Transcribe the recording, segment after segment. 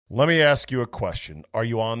Let me ask you a question. Are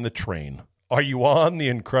you on the train? Are you on the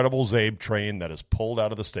incredible Zabe train that has pulled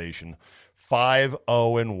out of the station?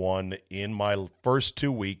 5-0-1 in my first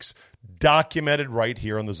 2 weeks, documented right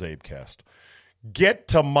here on the Zabecast. Get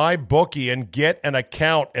to my bookie and get an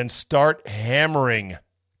account and start hammering.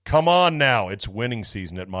 Come on now. It's winning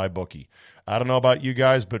season at my bookie. I don't know about you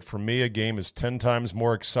guys, but for me, a game is 10 times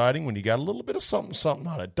more exciting when you got a little bit of something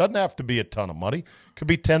on it. Doesn't have to be a ton of money. Could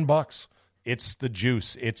be $10. It's the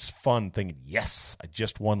juice. It's fun thinking, yes, I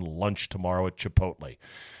just won lunch tomorrow at Chipotle.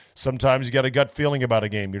 Sometimes you got a gut feeling about a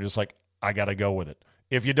game. You're just like, I got to go with it.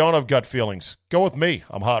 If you don't have gut feelings, go with me.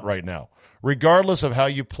 I'm hot right now. Regardless of how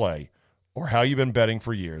you play or how you've been betting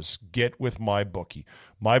for years, get with MyBookie.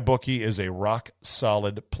 MyBookie is a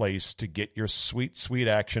rock-solid place to get your sweet, sweet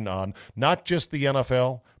action on not just the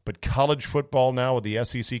NFL, but college football now with the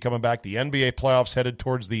SEC coming back, the NBA playoffs headed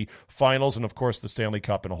towards the finals, and, of course, the Stanley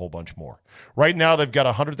Cup and a whole bunch more. Right now, they've got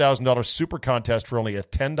a $100,000 super contest for only a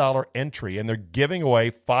 $10 entry, and they're giving away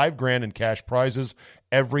 $5,000 in cash prizes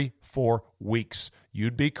every 4 weeks.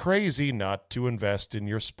 You'd be crazy not to invest in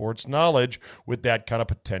your sports knowledge with that kind of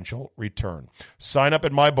potential return. Sign up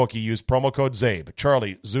at MyBookie. Use promo code ZABE,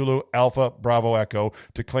 Charlie, Zulu, Alpha, Bravo, Echo,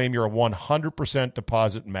 to claim your 100%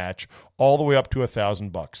 deposit match all the way up to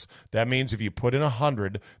 $1,000. That means if you put in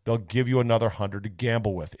 100, they'll give you another 100 to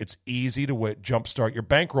gamble with. It's easy to jumpstart your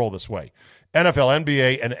bankroll this way. NFL,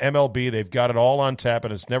 NBA, and MLB, they've got it all on tap,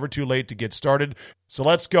 and it's never too late to get started. So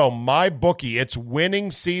let's go. MyBookie. It's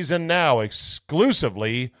winning season now,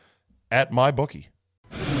 exclusively at MyBookie.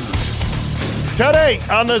 Today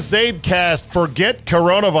on the Zabecast, forget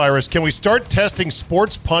coronavirus. Can we start testing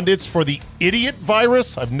sports pundits for the idiot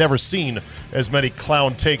virus? I've never seen as many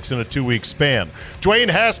clown takes in a 2-week span. Dwayne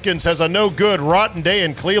Haskins has a no-good, rotten day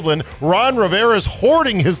in Cleveland. Ron Rivera's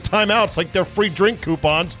hoarding his timeouts like they're free drink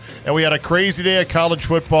coupons. And we had a crazy day of college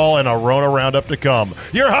football and a Rona roundup to come.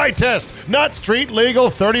 Your high test, not street legal,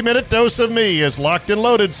 30-minute dose of me is locked and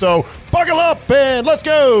loaded. So buckle up and let's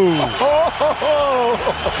go.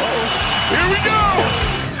 Here we go.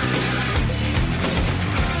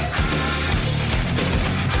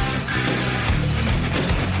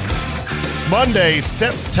 Monday,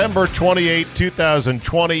 September 28,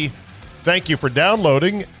 2020. Thank you for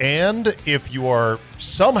downloading. And if you are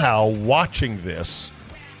somehow watching this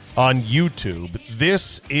on YouTube,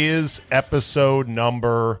 this is episode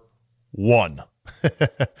number 1.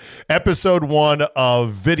 Episode 1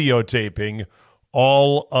 of videotaping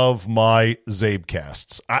all of my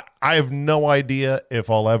Zabecasts. I have no idea if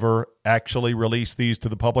I'll ever actually release these to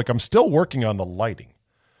the public. I'm still working on the lighting.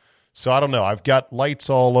 So I don't know. I've got lights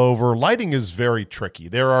all over. Lighting is very tricky.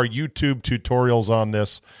 There are YouTube tutorials on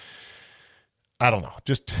this. I don't know.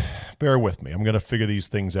 Just bear with me. I'm going to figure these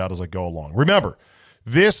things out as I go along. Remember,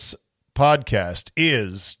 this podcast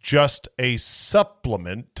is just a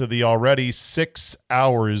supplement to the already 6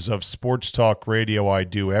 hours of sports talk radio I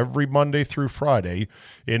do every Monday through Friday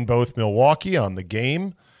in both Milwaukee on The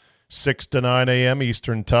Game, 6 to 9 a.m.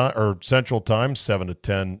 Eastern time or Central Time, 7 to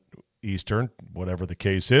 10 Eastern, whatever the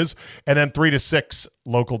case is, and then 3 to 6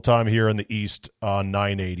 local time here in the East on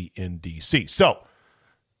 980 in D.C. So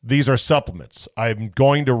these are supplements. I'm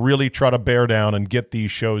going to really try to bear down and get these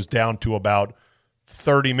shows down to about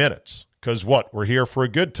 30 minutes because we're here for a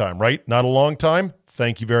good time, right? Not a long time?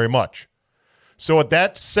 Thank you very much. So with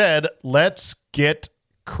that said, let's get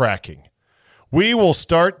cracking. We will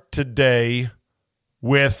start today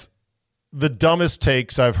with the dumbest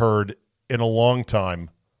takes I've heard in a long time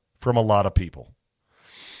from a lot of people.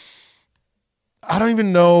 I don't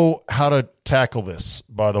even know how to tackle this,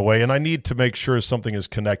 by the way, and I need to make sure something is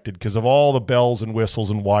connected because of all the bells and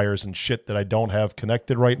whistles and wires and shit that I don't have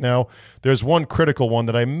connected right now. There's one critical one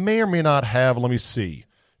that I may or may not have. Let me see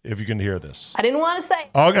if you can hear this. I didn't want to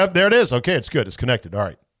say. Oh, there it is. Okay, it's good. It's connected.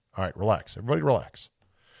 All right, relax. Everybody relax.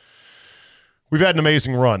 We've had an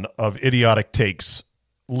amazing run of idiotic takes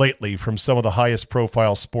lately from some of the highest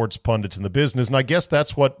profile sports pundits in the business. And I guess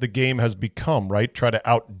that's what the game has become, right? Try to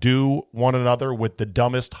outdo one another with the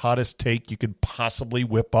dumbest, hottest take you could possibly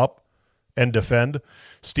whip up and defend.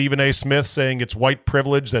 Stephen A. Smith saying it's white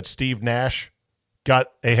privilege that Steve Nash got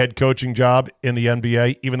a head coaching job in the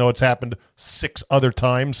NBA, even though it's happened 6 other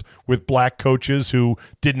times with black coaches who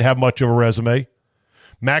didn't have much of a resume.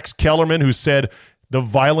 Max Kellerman, who said the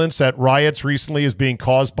violence at riots recently is being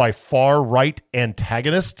caused by far-right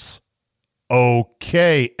antagonists.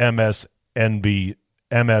 Okay, MSNBC.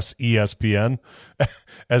 MS ESPN,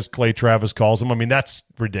 as Clay Travis calls him. I mean, that's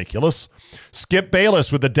ridiculous. Skip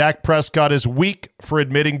Bayless with the Dak Prescott is weak for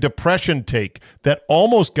admitting depression take that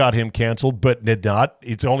almost got him canceled, but did not.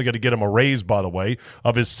 It's only going to get him a raise, by the way,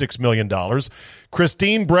 of his $6 million.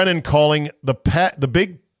 Christine Brennan calling the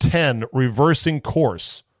Big Ten reversing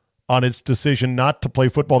course on its decision not to play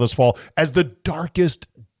football this fall as the darkest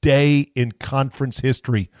day in conference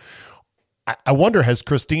history. I wonder, has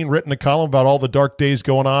Christine written a column about all the dark days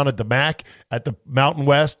going on at the MAC, at the Mountain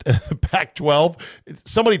West, and the Pac-12?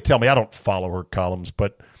 Somebody tell me. I don't follow her columns,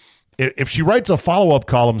 but if she writes a follow-up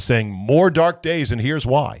column saying more dark days and here's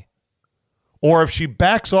why, or if she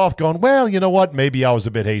backs off going, well, you know what, maybe I was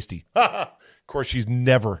a bit hasty. Of course, she's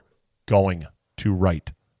never going to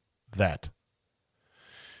write that.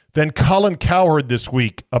 Then Colin Cowherd this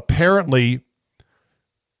week apparently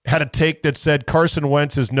had a take that said Carson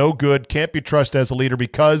Wentz is no good, can't be trusted as a leader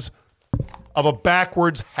because of a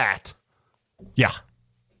backwards hat. Yeah,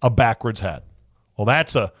 a backwards hat. Well,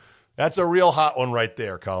 that's a real hot one right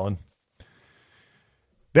there, Colin.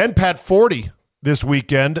 Then Pat Forty this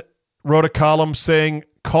weekend wrote a column saying,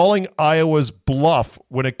 calling Iowa's bluff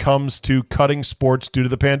when it comes to cutting sports due to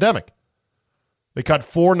the pandemic. They cut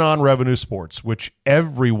 4 non-revenue sports, which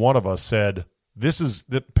every one of us said,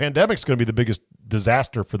 the pandemic's going to be the biggest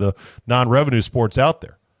disaster for the non-revenue sports out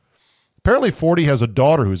there. Apparently 40 has a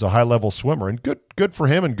daughter who's a high-level swimmer, and good for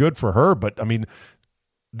him and good for her. But, I mean,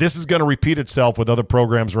 this is going to repeat itself with other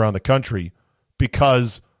programs around the country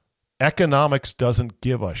because economics doesn't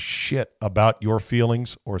give a shit about your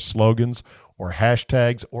feelings or slogans or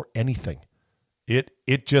hashtags or anything.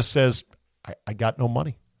 It just says, I got no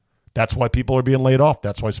money. That's why people are being laid off.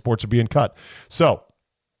 That's why sports are being cut. So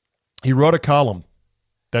he wrote a column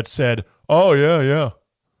that said, oh,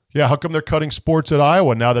 yeah, how come they're cutting sports at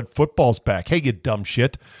Iowa now that football's back? Hey, you dumb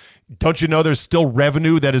shit. Don't you know there's still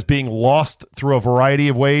revenue that is being lost through a variety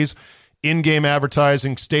of ways? In-game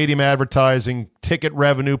advertising, stadium advertising, ticket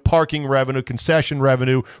revenue, parking revenue, concession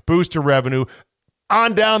revenue, booster revenue,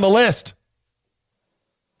 on down the list.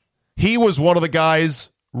 He was one of the guys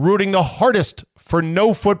rooting the hardest for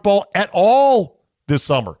no football at all this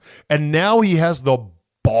summer. And now he has the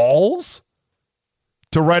balls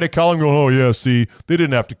to write a column going, oh, yeah, see, they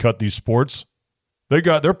didn't have to cut these sports.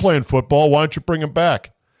 They're playing football. Why don't you bring them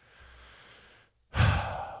back?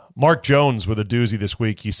 Mark Jones with a doozy this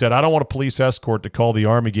week. He said, I don't want a police escort to call the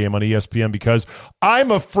Army game on ESPN because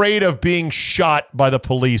I'm afraid of being shot by the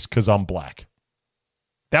police because I'm black.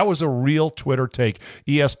 That was a real Twitter take.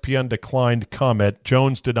 ESPN declined comment.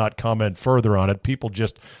 Jones did not comment further on it. People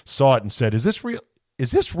just saw it and said, is this real?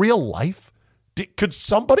 Is this real life? Could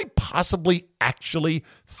somebody possibly actually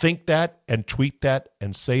think that and tweet that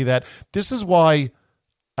and say that? This is why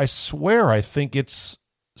I swear I think it's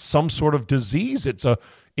some sort of disease. It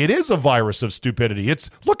is a virus of stupidity.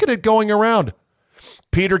 Look at it going around.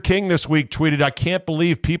 Peter King this week tweeted, I can't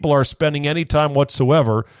believe people are spending any time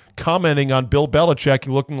whatsoever commenting on Bill Belichick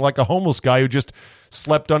looking like a homeless guy who just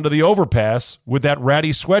slept under the overpass with that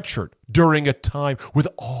ratty sweatshirt during a time with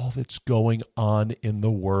all that's going on in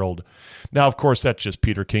the world. Now, of course, that's just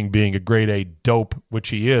Peter King being a grade A dope, which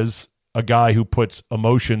he is, a guy who puts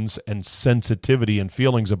emotions and sensitivity and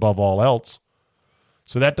feelings above all else.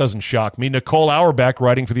 So that doesn't shock me. Nicole Auerbach,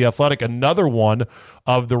 writing for The Athletic, another one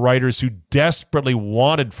of the writers who desperately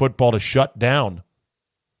wanted football to shut down,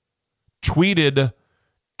 tweeted,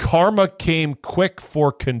 karma came quick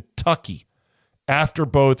for Kentucky after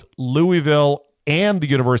both Louisville and the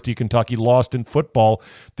University of Kentucky lost in football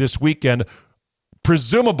this weekend,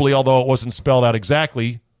 presumably, although it wasn't spelled out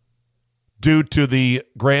exactly, due to the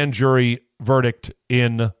grand jury verdict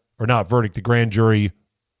the grand jury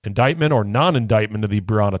indictment or non-indictment of the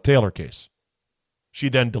Breonna Taylor case. She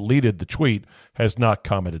then deleted the tweet, has not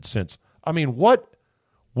commented since. I mean, what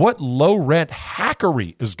low-rent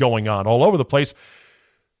hackery is going on all over the place?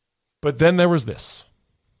 But then there was this.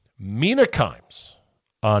 Mina Kimes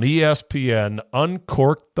on ESPN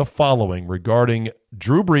uncorked the following regarding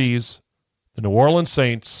Drew Brees, the New Orleans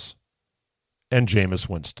Saints, and Jameis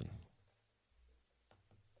Winston.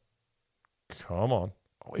 Come on.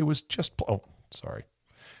 Oh, it was just... Oh, sorry.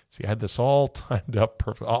 See, I had this all timed up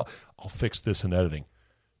perfect. I'll fix this in editing.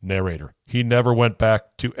 Narrator. He never went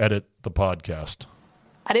back to edit the podcast.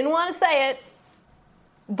 I didn't want to say it,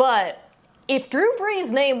 but if Drew Brees'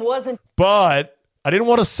 name wasn't... But I didn't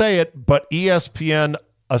want to say it, but ESPN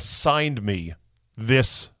assigned me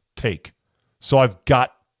this take. So I've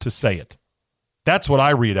got to say it. That's what I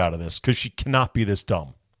read out of this, because she cannot be this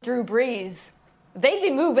dumb. Drew Brees, they'd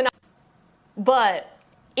be moving on. But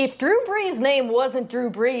if Drew Brees' name wasn't Drew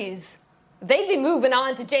Brees, they'd be moving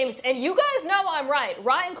on to Jameis. And you guys know I'm right.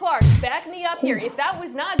 Ryan Clark, back me up here. If that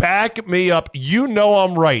was not... Back me up. You know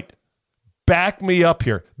I'm right. Back me up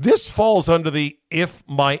here. This falls under the if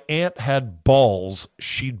my aunt had balls,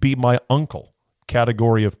 she'd be my uncle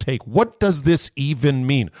category of take. What does this even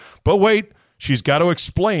mean? But wait, she's got to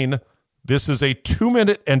explain. This is a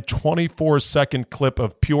 2-minute and 24-second clip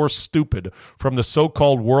of pure stupid from the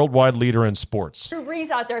so-called worldwide leader in sports. Drew Brees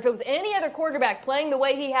out there, if it was any other quarterback playing the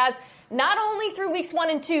way he has, not only through weeks 1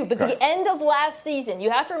 and 2, but the end of last season,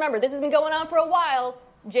 you have to remember, this has been going on for a while,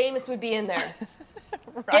 Jameis would be in there.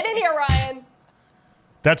 Right. Get in here, Ryan.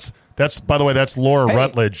 That's by the way, that's Laura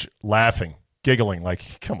Rutledge laughing, giggling,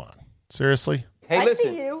 like, come on, seriously? Hey,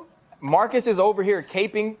 listen, Marcus is over here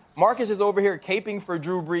caping. Marcus is over here caping for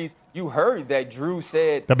Drew Brees. You heard that Drew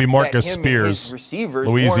said that'd be Marcus that him Spears, and his receivers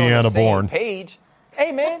Louisiana born. Page.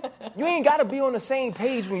 Hey, man, you ain't got to be on the same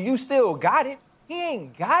page when you still got it. He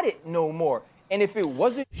ain't got it no more. And if it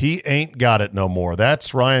wasn't, he ain't got it no more.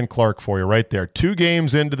 That's Ryan Clark for you right there. 2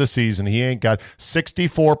 games into the season, he ain't got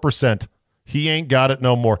 64%. He ain't got it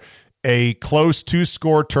no more. A close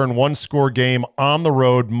 2-score turn 1-score game on the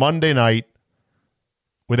road Monday night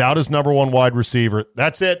without his number 1 wide receiver.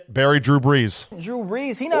 That's it. Barry Drew Brees. Drew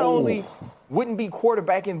Brees, he not only wouldn't be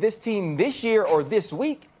quarterbacking this team this year or this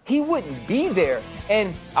week, he wouldn't be there.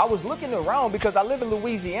 And I was looking around because I live in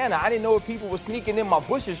Louisiana. I didn't know if people were sneaking in my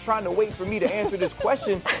bushes trying to wait for me to answer this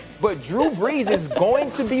question. But Drew Brees is going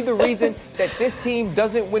to be the reason that this team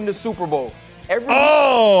doesn't win the Super Bowl.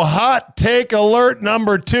 Hot take alert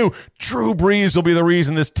number 2. Drew Brees will be the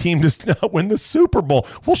reason this team does not win the Super Bowl.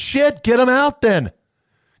 Well, shit, get him out then.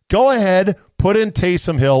 Go ahead, put in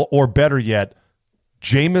Taysom Hill, or better yet,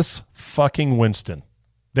 Jameis fucking Winston.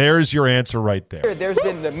 There's your answer right there. There's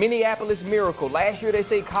been the Minneapolis Miracle. Last year, they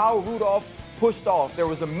say Kyle Rudolph pushed off. There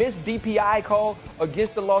was a missed DPI call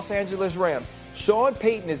against the Los Angeles Rams. Sean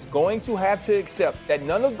Payton is going to have to accept that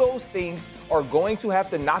none of those things are going to have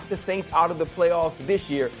to knock the Saints out of the playoffs this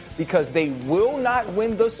year because they will not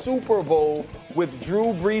win the Super Bowl with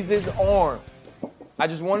Drew Brees' arm. I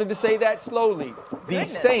just wanted to say that slowly. The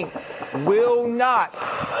Saints will not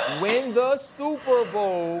win the Super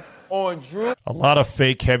Bowl on Drew. A lot of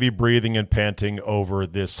fake heavy breathing and panting over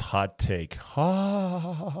this hot take.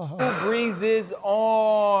 Brees'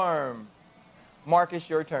 arm. Marcus,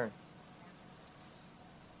 your turn.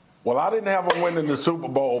 Well, I didn't have him winning the Super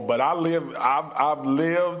Bowl, but I've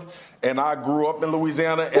lived and I grew up in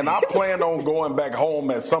Louisiana, and I plan on going back home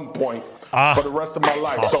at some point for the rest of my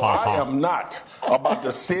life. So I am not about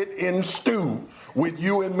to sit and stew with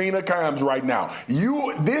you and Mina Kimes right now.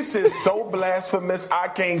 This is so blasphemous, I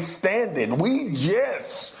can't stand it. We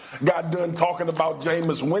just got done talking about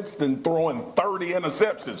Jameis Winston throwing 30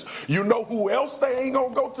 interceptions. You know who else they ain't going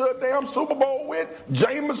to go to a damn Super Bowl with?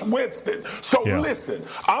 Jameis Winston. So listen,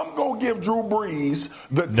 I'm going to give Drew Brees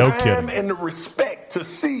the time and the respect to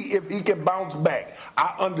see if he can bounce back.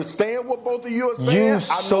 I understand what both of you are saying.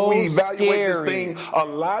 I know we evaluate this thing a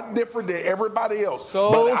lot different than everybody else.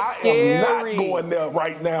 But I am not going there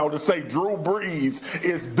right now to say Drew Brees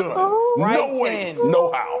is done. No way,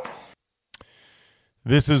 no how.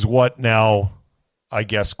 This is what now, I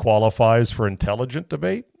guess, qualifies for intelligent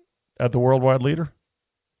debate at the worldwide leader.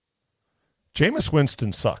 Jameis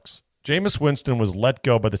Winston sucks. Jameis Winston was let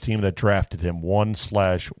go by the team that drafted him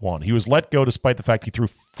 1/1. He was let go despite the fact he threw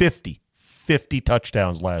 50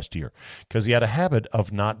 touchdowns last year because he had a habit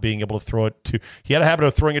of not being able to throw it to – he had a habit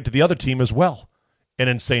of throwing it to the other team as well an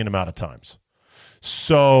insane amount of times.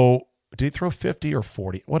 So did he throw 50 or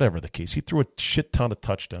 40? Whatever the case. He threw a shit ton of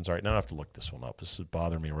touchdowns. All right, now I have to look this one up. This is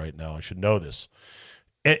bothering me right now. I should know this.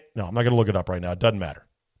 No, I'm not going to look it up right now. It doesn't matter.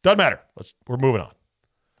 Doesn't matter. We're moving on.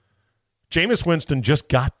 Jameis Winston just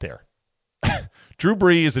got there. Drew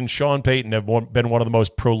Brees and Sean Payton have been one of the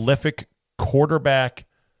most prolific quarterback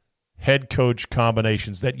head coach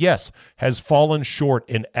combinations that, yes, has fallen short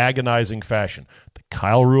in agonizing fashion. The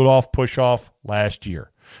Kyle Rudolph push-off last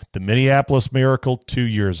year. The Minneapolis Miracle 2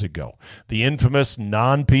 years ago. The infamous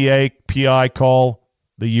non-PI call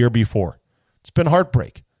the year before. It's been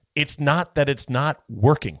heartbreak. It's not that it's not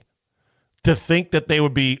working. To think that they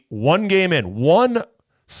would be one game in, one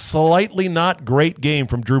slightly not great game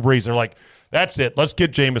from Drew Brees, they're like, that's it. Let's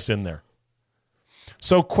get Jameis in there.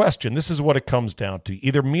 So question, this is what it comes down to.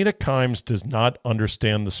 Either Mina Kimes does not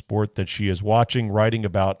understand the sport that she is watching, writing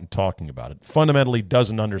about, and talking about it. Fundamentally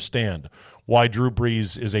doesn't understand why Drew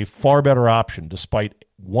Brees is a far better option despite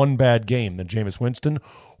one bad game than Jameis Winston,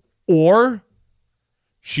 or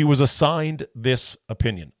she was assigned this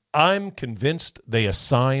opinion. I'm convinced they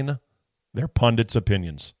assign their pundits'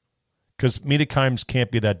 opinions because Mina Kimes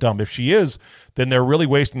can't be that dumb. If she is, then they're really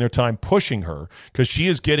wasting their time pushing her, because she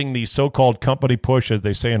is getting the so-called company push, as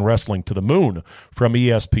they say in wrestling, to the moon from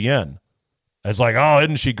ESPN. It's like, oh,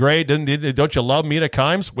 isn't she great? Don't you love Mina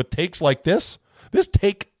Kimes? With takes like this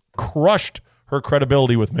take crushed her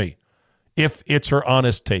credibility with me. If it's her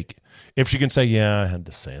honest take. If she can say, yeah, I had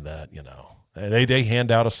to say that, you know. They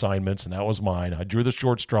hand out assignments, and that was mine. I drew the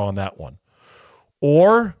short straw on that one.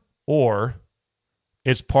 Or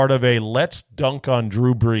it's part of a let's dunk on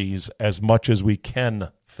Drew Brees as much as we can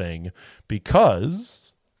thing,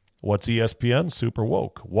 because what's ESPN? Super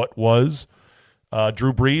woke. What was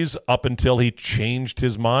Drew Brees up until he changed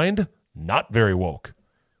his mind? Not very woke.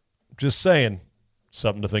 Just saying.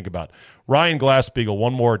 Something to think about. Ryan Glasspiegel,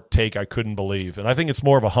 one more take I couldn't believe, and I think it's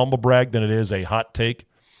more of a humble brag than it is a hot take.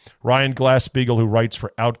 Ryan Glasspiegel, who writes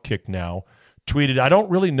for Outkick now, tweeted, I don't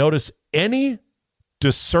really notice any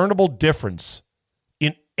discernible difference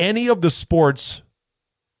in any of the sports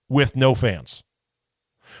with no fans.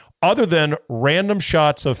 Other than random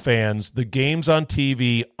shots of fans, the games on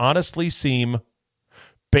TV honestly seem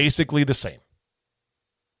basically the same.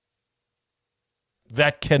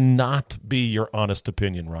 That cannot be your honest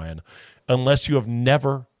opinion, Ryan, unless you have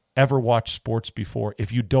never, ever watched sports before.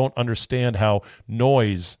 If you don't understand how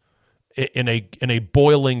noise in a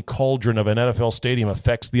boiling cauldron of an NFL stadium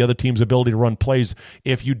affects the other team's ability to run plays,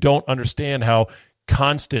 if you don't understand how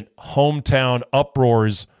constant hometown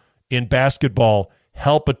uproars in basketball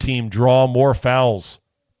help a team draw more fouls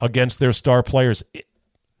against their star players,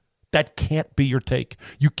 that can't be your take.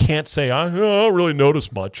 You can't say, I don't really notice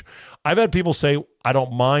much. I've had people say, I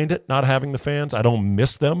don't mind it not having the fans. I don't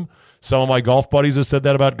miss them. Some of my golf buddies have said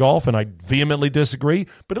that about golf, and I vehemently disagree,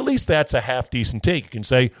 but at least that's a half-decent take. You can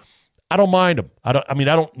say, I don't mind them. I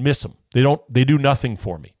don't miss them. They do nothing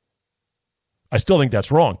for me. I still think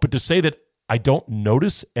that's wrong. But to say that I don't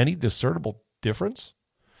notice any discernible difference?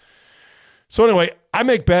 So anyway, I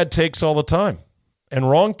make bad takes all the time and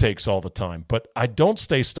wrong takes all the time, but I don't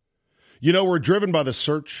stay stuck. You know, we're driven by the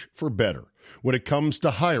search for better. When it comes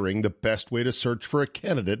to hiring, the best way to search for a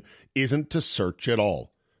candidate isn't to search at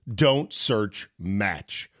all. Don't search,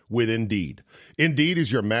 match with Indeed. Indeed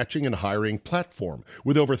is your matching and hiring platform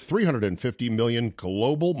with over 350 million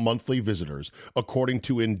global monthly visitors, according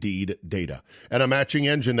to Indeed data, and a matching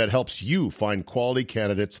engine that helps you find quality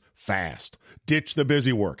candidates fast. Ditch the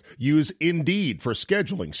busy work. Use Indeed for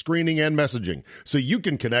scheduling, screening, and messaging so you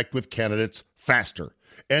can connect with candidates faster.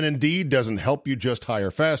 And Indeed doesn't help you just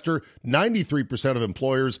hire faster. 93% of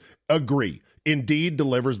employers agree. Indeed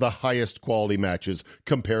delivers the highest quality matches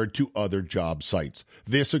compared to other job sites.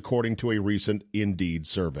 This according to a recent Indeed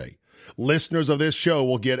survey. Listeners of this show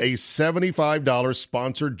will get a $75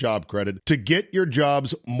 sponsored job credit to get your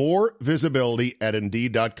jobs more visibility at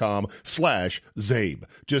Indeed.com/Zabe.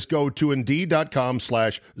 Just go to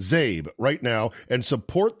Indeed.com/Zabe right now and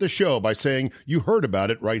support the show by saying you heard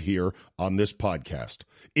about it right here on this podcast.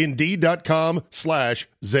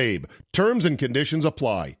 Indeed.com/Zabe. Terms and conditions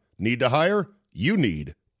apply. Need to hire? You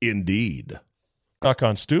need Indeed. Stuck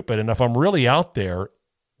on stupid, and if I'm really out there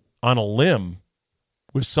on a limb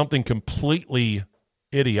with something completely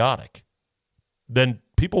idiotic, then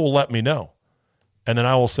people will let me know. And then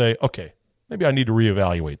I will say, okay, maybe I need to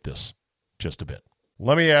reevaluate this just a bit.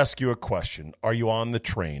 Let me ask you a question. Are you on the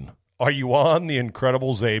train? Are you on the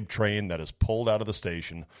incredible Zabe train that has pulled out of the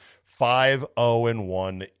station?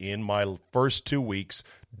 5-0-1 in my first 2 weeks,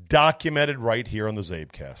 documented right here on the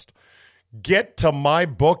Zabecast. Get to my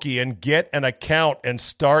bookie and get an account and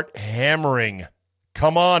start hammering.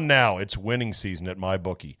 Come on now. It's winning season at my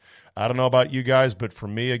bookie. I don't know about you guys, but for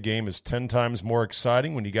me, a game is 10 times more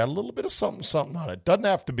exciting when you got a little bit of something on it. Doesn't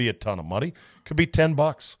have to be a ton of money. Could be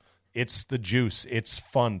 $10. It's the juice. It's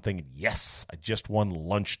fun thinking, yes, I just won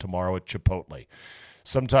lunch tomorrow at Chipotle.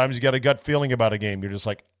 Sometimes you got a gut feeling about a game. You're just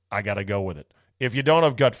like, I got to go with it. If you don't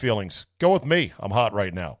have gut feelings, go with me. I'm hot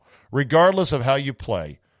right now. Regardless of how you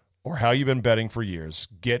play or how you've been betting for years,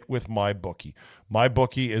 get with MyBookie.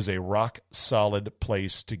 MyBookie is a rock-solid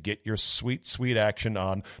place to get your sweet, sweet action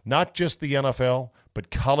on not just the NFL,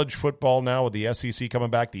 but college football now with the SEC coming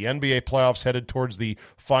back, the NBA playoffs headed towards the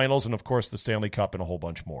finals, and, of course, the Stanley Cup and a whole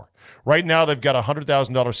bunch more. Right now, they've got a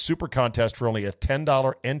 $100,000 super contest for only a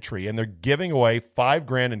 $10 entry, and they're giving away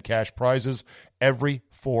 $5,000 in cash prizes every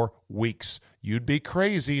 4 weeks. You'd be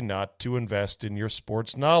crazy not to invest in your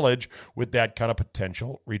sports knowledge with that kind of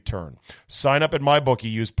potential return. Sign up at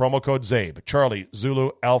MyBookie. Use promo code ZABE, Charlie,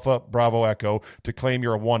 Zulu, Alpha, Bravo, Echo, to claim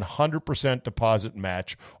your 100% deposit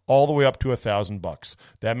match. all the way up to $1,000.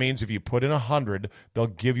 That means if you put in 100, they'll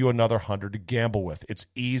give you another 100 to gamble with. It's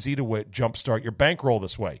easy to jumpstart your bankroll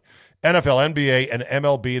this way. NFL, NBA, and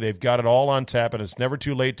MLB, they've got it all on tap, and it's never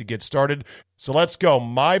too late to get started. So let's go.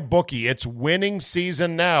 MyBookie, it's winning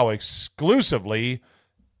season now, exclusively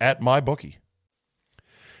at MyBookie.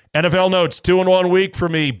 NFL notes, 2-1 week for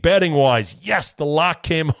me, betting-wise. Yes, the lock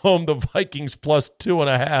came home, the Vikings plus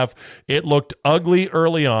 2.5. It looked ugly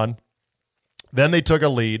early on. Then they took a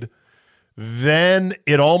lead. Then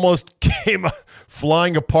it almost came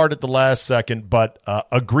flying apart at the last second, but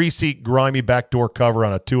a greasy, grimy backdoor cover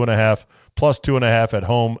on a 2.5, plus 2.5 at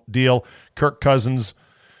home deal. Kirk Cousins,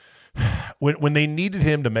 when they needed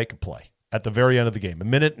him to make a play at the very end of the game, a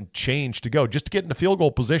minute and change to go, just to get into field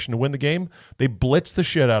goal position to win the game, they blitzed the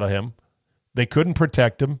shit out of him. They couldn't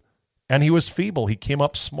protect him, and he was feeble. He came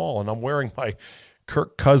up small, and I'm wearing my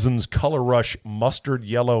Kirk Cousins Color Rush mustard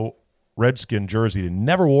yellow Redskin jersey. They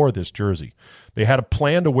never wore this jersey. They had a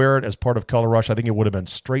plan to wear it as part of Color Rush. I think it would have been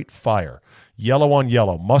straight fire. Yellow on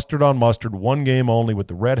yellow, mustard on mustard, one game only with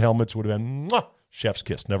the red helmets would have been chef's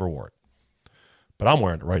kiss. Never wore it. But I'm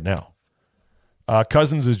wearing it right now.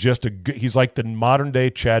 Cousins is just he's like the modern day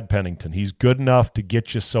Chad Pennington. He's good enough to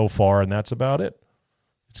get you so far, and that's about it.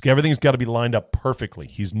 Everything's got to be lined up perfectly.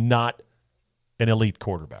 He's not an elite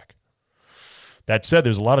quarterback. That said,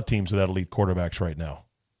 there's a lot of teams with elite quarterbacks right now,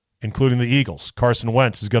 including the Eagles. Carson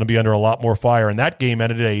Wentz is going to be under a lot more fire, and that game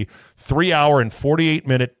ended a 3-hour and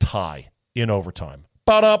 48-minute tie in overtime.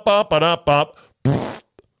 Ba-da-ba-ba-da-ba.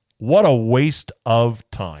 What a waste of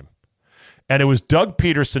time. And it was Doug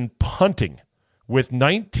Peterson punting with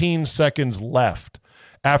 19 seconds left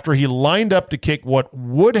after he lined up to kick what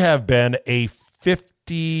would have been a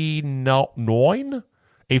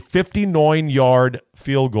 59-yard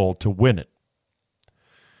field goal to win it.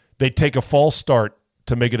 They take a false start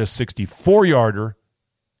to make it a 64-yarder,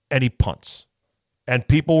 and he punts. And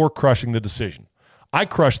people were crushing the decision. I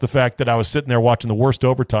crushed the fact that I was sitting there watching the worst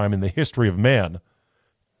overtime in the history of man,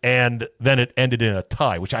 and then it ended in a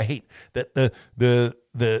tie, which I hate. That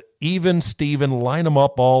the even Steven, line them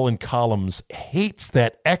up all in columns, hates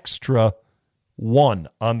that extra one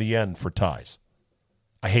on the end for ties.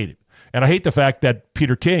 I hate it. And I hate the fact that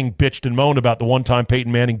Peter King bitched and moaned about the one time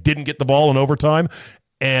Peyton Manning didn't get the ball in overtime.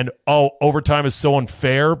 And, overtime is so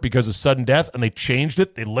unfair because of sudden death, and they changed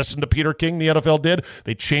it. They listened to Peter King, the NFL did.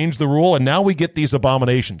 They changed the rule, and now we get these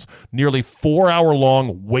abominations, nearly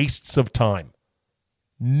 4-hour-long wastes of time.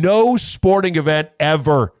 No sporting event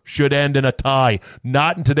ever should end in a tie,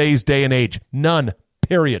 not in today's day and age. None,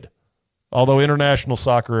 period. Although international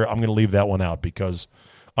soccer, I'm going to leave that one out because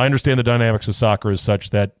I understand the dynamics of soccer is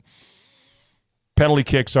such that penalty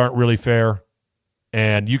kicks aren't really fair,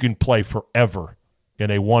 and you can play forever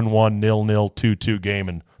in a 1-1, 0-0, 2-2 game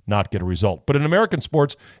and not get a result. But in American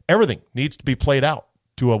sports, everything needs to be played out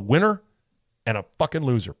to a winner and a fucking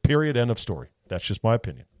loser, period, end of story. That's just my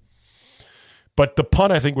opinion. But the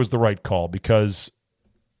punt, I think, was the right call because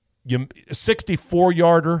a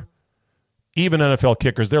 64-yarder, even NFL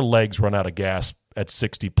kickers, their legs run out of gas at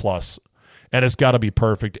 60+, and it's got to be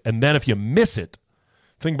perfect. And then if you miss it,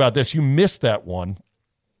 think about this, you miss that one,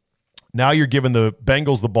 now you're giving the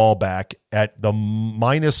Bengals the ball back at the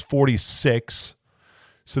minus 46,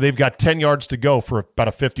 so they've got 10 yards to go for about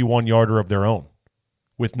a 51-yarder of their own.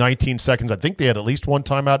 With 19 seconds, I think they had at least one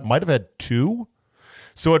timeout, might have had two.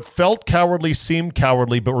 So it felt cowardly, seemed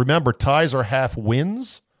cowardly, but remember, ties are half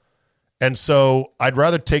wins, and so I'd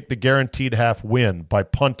rather take the guaranteed half win by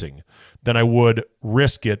punting than I would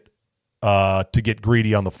risk it to get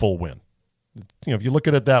greedy on the full win. If you look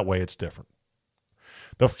at it that way, it's different.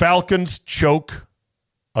 The Falcons choke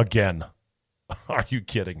again. Are you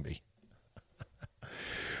kidding me?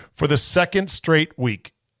 For the second straight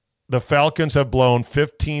week, the Falcons have blown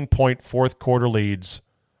 15-point fourth-quarter leads.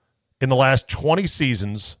 In the last 20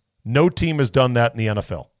 seasons, no team has done that in the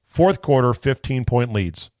NFL. Fourth quarter, 15-point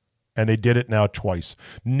leads, and they did it now twice.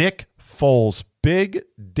 Nick Foles, Big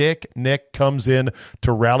Dick Nick, comes in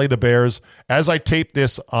to rally the Bears. As I tape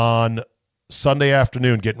this on Sunday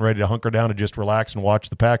afternoon, getting ready to hunker down and just relax and watch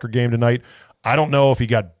the Packer game tonight, I don't know if he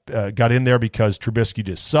got in there because Trubisky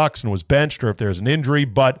just sucks and was benched or if there's an injury,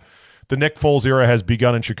 but the Nick Foles era has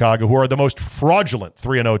begun in Chicago, who are the most fraudulent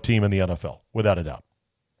 3-0 team in the NFL, without a doubt.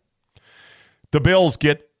 The Bills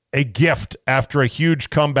get a gift after a huge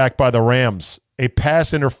comeback by the Rams, a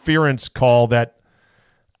pass interference call that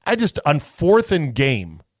on fourth and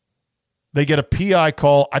game, they get a PI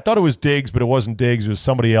call. I thought it was Diggs, but it wasn't Diggs. It was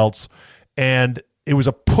somebody else. And it was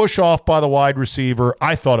a push off by the wide receiver.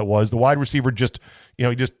 I thought it was. The wide receiver just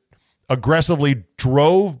aggressively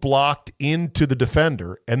blocked into the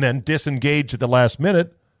defender and then disengaged at the last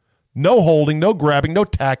minute. No holding, no grabbing, no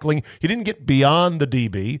tackling. He didn't get beyond the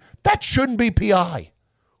DB. That shouldn't be PI.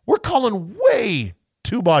 We're calling way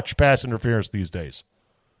too much pass interference these days.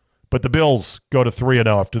 But the Bills go to 3-0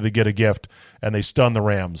 after they get a gift, and they stun the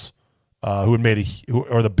Rams,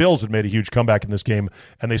 the Bills had made a huge comeback in this game,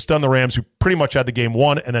 and they stun the Rams, who pretty much had the game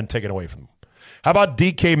won, and then take it away from them. How about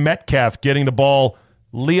DK Metcalf getting the ball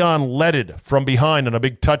Leon-leaded from behind on a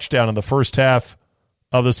big touchdown in the first half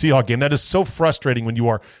of the Seahawks game? That is so frustrating when you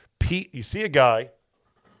are you see a guy,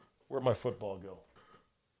 where'd my football go?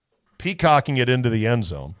 Peacocking it into the end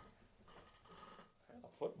zone.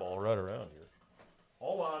 Football right around here.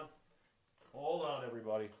 Hold on,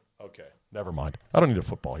 everybody. Okay, never mind. I don't need a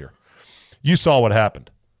football here. You saw what happened.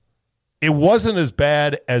 It wasn't as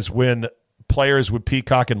bad as when players would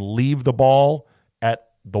peacock and leave the ball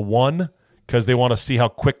at the 1 because they want to see how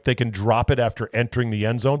quick they can drop it after entering the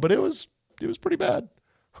end zone, but it was pretty bad.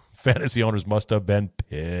 Fantasy owners must have been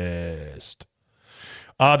pissed.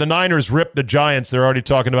 The Niners ripped the Giants. They're already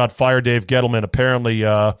talking about fire Dave Gettleman. Apparently,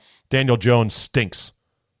 Daniel Jones stinks.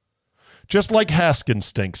 Just like Haskins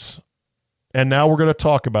stinks. And now we're going to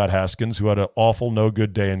talk about Haskins, who had an awful,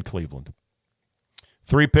 no-good day in Cleveland.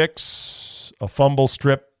 3 picks, a fumble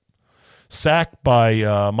strip, sack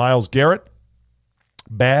by Myles Garrett.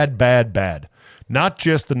 Bad. Not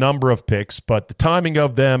just the number of picks, but the timing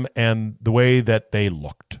of them and the way that they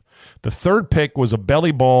looked. The 3rd pick was a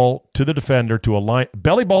belly ball to the defender,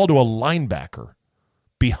 belly ball to a linebacker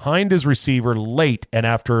behind his receiver late and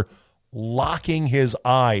after locking his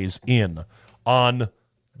eyes in on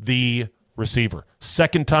the receiver.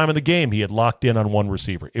 2nd time in the game, he had locked in on one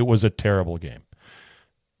receiver. It was a terrible game.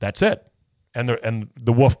 That's it. And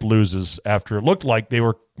the Wolf loses after it looked like they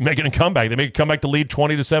were making a comeback. They make a comeback to lead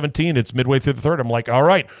 20-17. It's midway through the 3rd. I'm like, all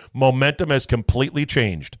right, momentum has completely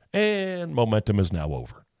changed. And momentum is now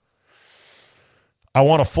over. I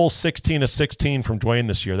want a full 16-16 from Dwayne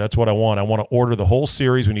this year. That's what I want. I want to order the whole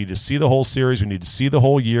series. We need to see the whole series. We need to see the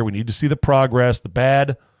whole year. We need to see the progress, the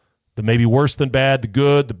bad, the maybe worse than bad, the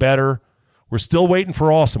good, the better. We're still waiting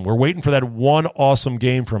for awesome. We're waiting for that one awesome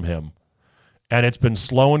game from him. And it's been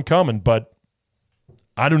slow in coming, but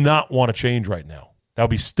I do not want to change right now. That would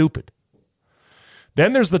be stupid.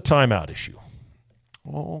 Then there's the timeout issue.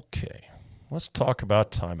 Okay, let's talk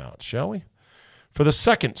about timeouts, shall we? For the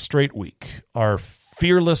 2nd straight week, our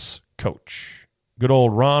fearless coach, good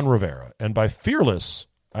old Ron Rivera, and by fearless,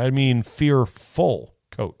 I mean fearful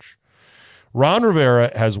coach, Ron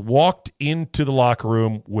Rivera has walked into the locker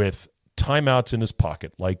room with timeouts in his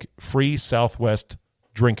pocket, like free Southwest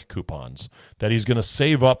drink coupons that he's going to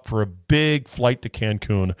save up for a big flight to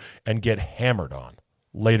Cancun and get hammered on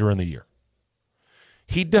later in the year.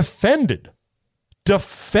 He defended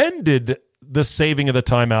the saving of the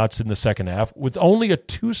timeouts in the second half with only a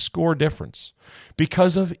 2-score difference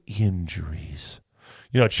because of injuries.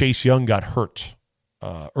 Chase Young got hurt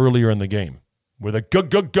earlier in the game with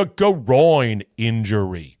a groin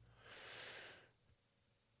injury.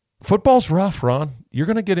 Football's rough, Ron. You're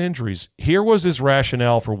going to get injuries. Here was his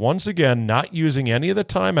rationale for once again not using any of the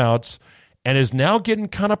timeouts and is now getting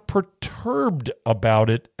kind of perturbed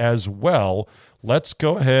about it as well. Let's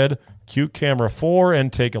go ahead, cue camera 4,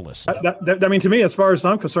 and take a listen. To me, as far as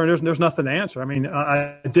I'm concerned, there's nothing to answer.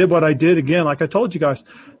 I did what I did again, like I told you guys.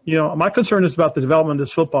 My concern is about the development of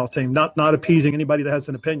this football team, not appeasing anybody that has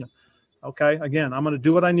an opinion. Okay, again, I'm going to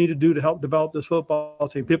do what I need to do to help develop this football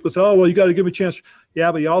team. People say, oh, well, you got to give me a chance.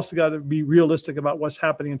 Yeah, but you also got to be realistic about what's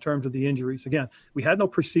happening in terms of the injuries. Again, we had no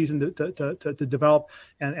preseason to develop,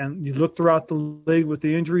 and you look throughout the league with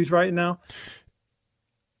the injuries right now.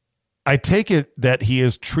 I take it that he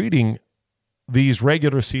is treating these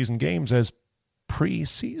regular season games as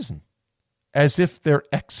preseason, as if they're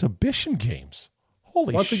exhibition games.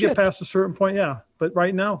 Holy shit. Once we get past a certain point, yeah. But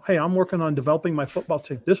right now, hey, I'm working on developing my football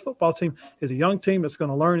team. This football team is a young team that's going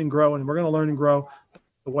to learn and grow, and we're going to learn and grow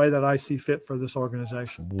the way that I see fit for this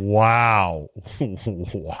organization. Wow.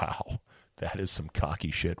 Wow. That is some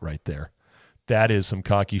cocky shit right there. That is some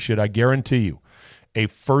cocky shit. I guarantee you, a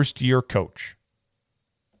first-year coach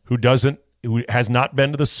who has not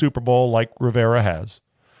been to the Super Bowl like Rivera has,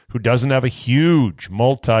 who doesn't have a huge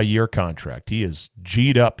multi-year contract. He is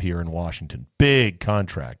G'd up here in Washington. Big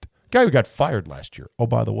contract. Guy who got fired last year, oh,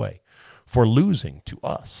 by the way, for losing to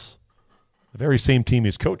us. The very same team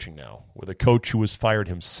he's coaching now, with a coach who was fired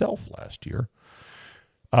himself last year.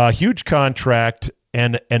 Huge contract,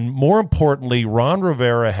 and more importantly, Ron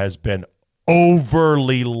Rivera has been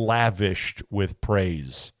overly lavished with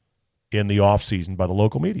praise in the offseason by the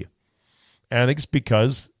local media. And I think it's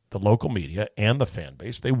because the local media and the fan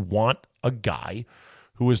base, they want a guy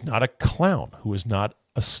who is not a clown, who is not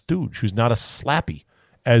a stooge, who's not a slappy,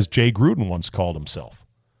 as Jay Gruden once called himself.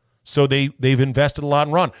 So they've invested a lot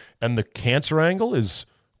in Ron. And the cancer angle is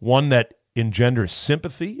one that engenders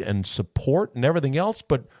sympathy and support and everything else.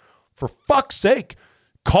 But for fuck's sake,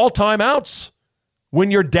 call timeouts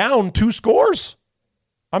when you're down 2 scores.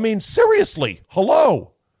 I mean, seriously,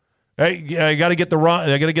 hello. I got to get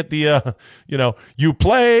the you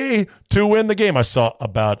play to win the game. I saw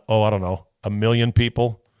about, 1 million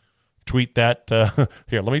people tweet that.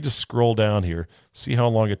 Here, let me just scroll down here, see how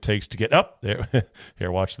long it takes to get up there.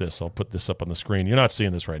 Here, watch this. I'll put this up on the screen. You're not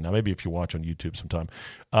seeing this right now. Maybe if you watch on YouTube sometime.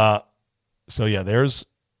 So yeah, there's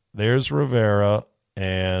Rivera,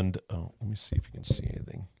 and let me see if you can see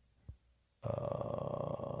anything.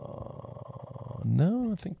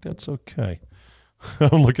 No, I think that's okay.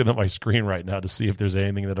 I'm looking at my screen right now to see if there's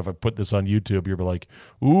anything that if I put this on YouTube, you'll be like,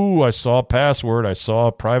 ooh, I saw a password. I saw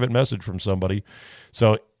a private message from somebody.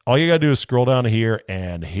 So all you got to do is scroll down to here,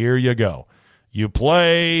 and here you go. You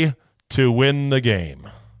play to win the game.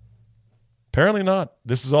 Apparently not.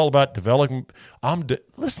 This is all about developing.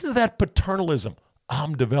 Listen to that paternalism.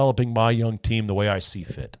 I'm developing my young team the way I see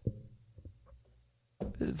fit.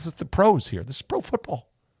 This is the pros here. This is pro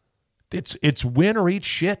football. It's win or eat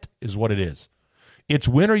shit is what it is. It's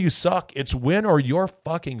win or you suck. It's win or you're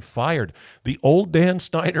fucking fired. The old Dan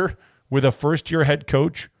Snyder with a first-year head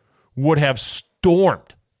coach would have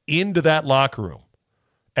stormed into that locker room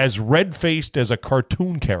as red-faced as a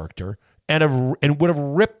cartoon character and would have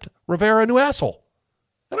ripped Rivera a new asshole.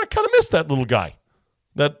 And I kind of miss that little guy,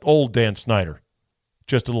 that old Dan Snyder,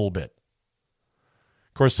 just a little bit.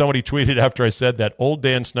 Of course, somebody tweeted after I said that old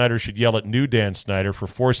Dan Snyder should yell at new Dan Snyder for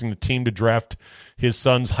forcing the team to draft his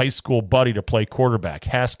son's high school buddy to play quarterback.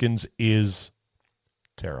 Haskins is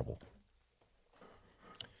terrible.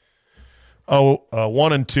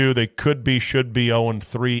 1-2. They could be, should be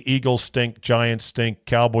 0-3. Eagles stink. Giants stink.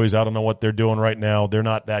 Cowboys, I don't know what they're doing right now. They're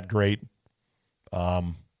not that great.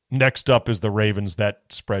 Next up is the Ravens. That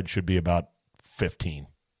spread should be about 15,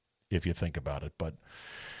 if you think about it. But,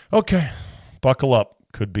 okay, buckle up.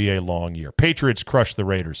 Could be a long year. Patriots crush the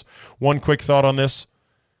Raiders. One quick thought on this.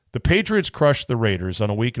 The Patriots crushed the Raiders on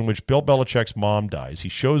a week in which Bill Belichick's mom dies. He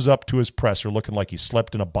shows up to his presser looking like he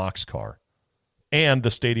slept in a boxcar, and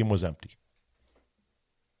the stadium was empty.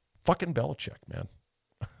 Fucking Belichick, man.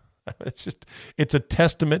 It's a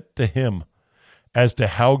testament to him as to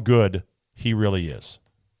how good he really is.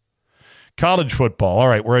 College football. All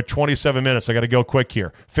right, we're at 27 minutes. I got to go quick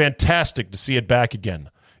here. Fantastic to see it back again.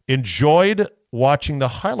 Enjoyed watching the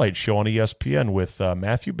highlight show on ESPN with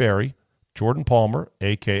Matthew Berry, Jordan Palmer,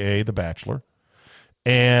 a.k.a. The Bachelor,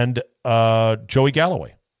 and Joey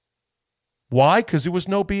Galloway. Why? Because it was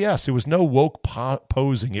no BS. It was no woke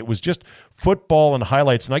posing. It was just football and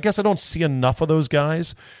highlights. And I guess I don't see enough of those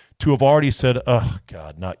guys to have already said, oh,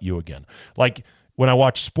 God, not you again. Like when I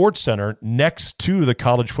watch SportsCenter next to the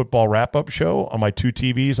college football wrap-up show on my 2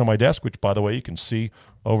 TVs on my desk, which, by the way, you can see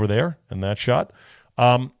over there in that shot,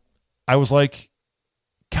 I was like,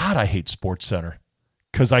 God, I hate SportsCenter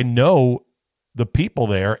because I know the people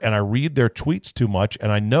there and I read their tweets too much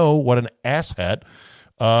and I know what an asshat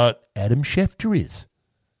Adam Schefter is.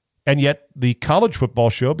 And yet the college football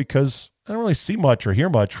show, because I don't really see much or hear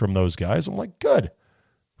much from those guys, I'm like, good.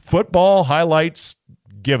 Football, highlights,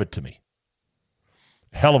 give it to me.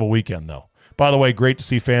 Hell of a weekend, though. By the way, great to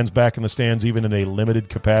see fans back in the stands, even in a limited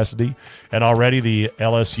capacity. And already the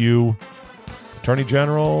LSU Attorney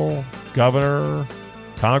General, Governor,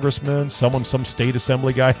 Congressman, some state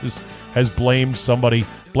assembly guy has blamed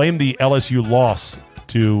the LSU loss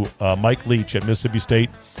to Mike Leach at Mississippi State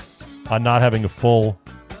on not having a full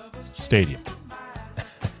stadium.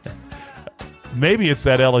 Maybe it's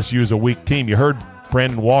that LSU is a weak team. You heard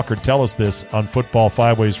Brandon Walker tell us this on Football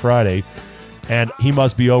 5 Ways Friday, and he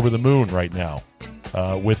must be over the moon right now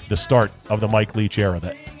with the start of the Mike Leach era,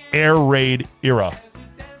 the air raid era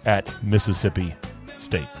at Mississippi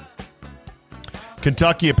State.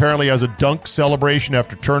 Kentucky apparently has a dunk celebration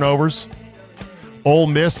after turnovers. Ole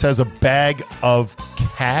Miss has a bag of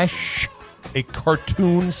cash, a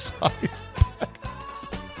cartoon-sized bag.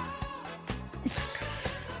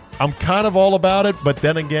 I'm kind of all about it, but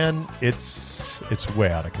then again, it's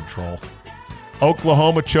way out of control.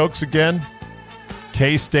 Oklahoma chokes again.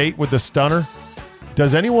 K-State with the stunner.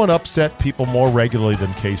 Does anyone upset people more regularly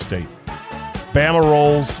than K-State? Bama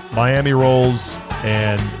rolls, Miami rolls,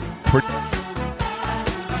 and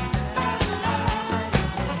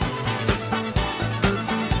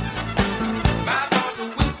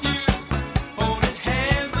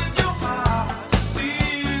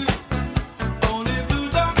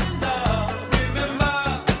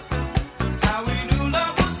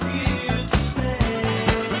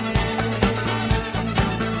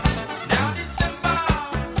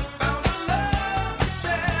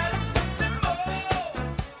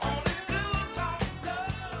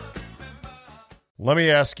Let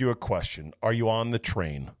me ask you a question. Are you on the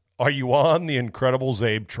train? Are you on the incredible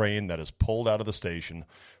Zabe train that has pulled out of the station?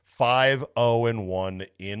 5-0-1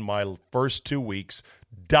 in my first 2 weeks,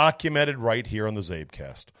 documented right here on the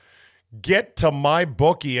Zabecast. Get to my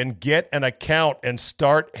bookie and get an account and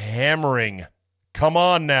start hammering. Come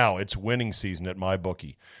on now. It's winning season at my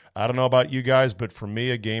bookie. I don't know about you guys, but for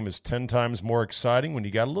me, a game is 10 times more exciting when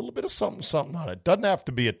you got a little bit of something on it. Doesn't have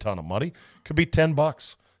to be a ton of money. Could be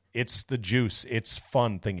 $10. It's the juice. It's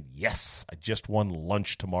fun thinking, yes, I just won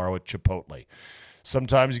lunch tomorrow at Chipotle.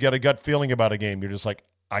 Sometimes you got a gut feeling about a game. You're just like,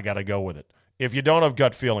 I got to go with it. If you don't have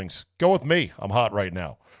gut feelings, go with me. I'm hot right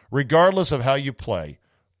now. Regardless of how you play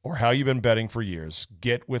or how you've been betting for years,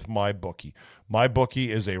 get with MyBookie. MyBookie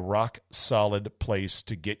is a rock-solid place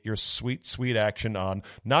to get your sweet, sweet action on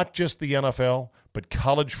not just the NFL, but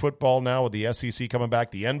college football now with the SEC coming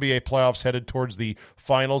back, the NBA playoffs headed towards the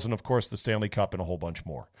finals, and, of course, the Stanley Cup and a whole bunch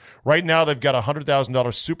more. Right now, they've got a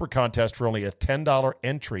 $100,000 super contest for only a $10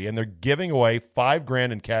 entry, and they're giving away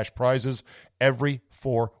 $5,000 in cash prizes every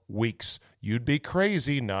 4 weeks. You'd be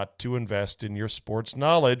crazy not to invest in your sports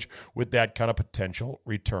knowledge with that kind of potential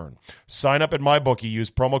return. Sign up at MyBookie. Use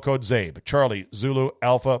promo code ZABE, Charlie, Zulu,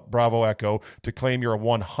 Alpha, Bravo, Echo, to claim your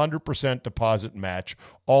 100% deposit match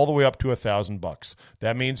all the way up to $1,000.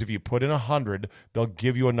 That means if you put in 100, they'll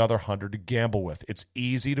give you another 100 to gamble with. It's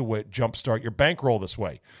easy to jumpstart your bankroll this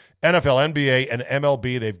way. NFL, NBA, and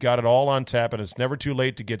MLB, they've got it all on tap, and it's never too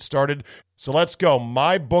late to get started. So let's go.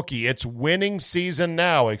 MyBookie. It's winning season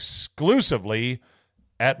now, exclusively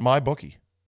at MyBookie.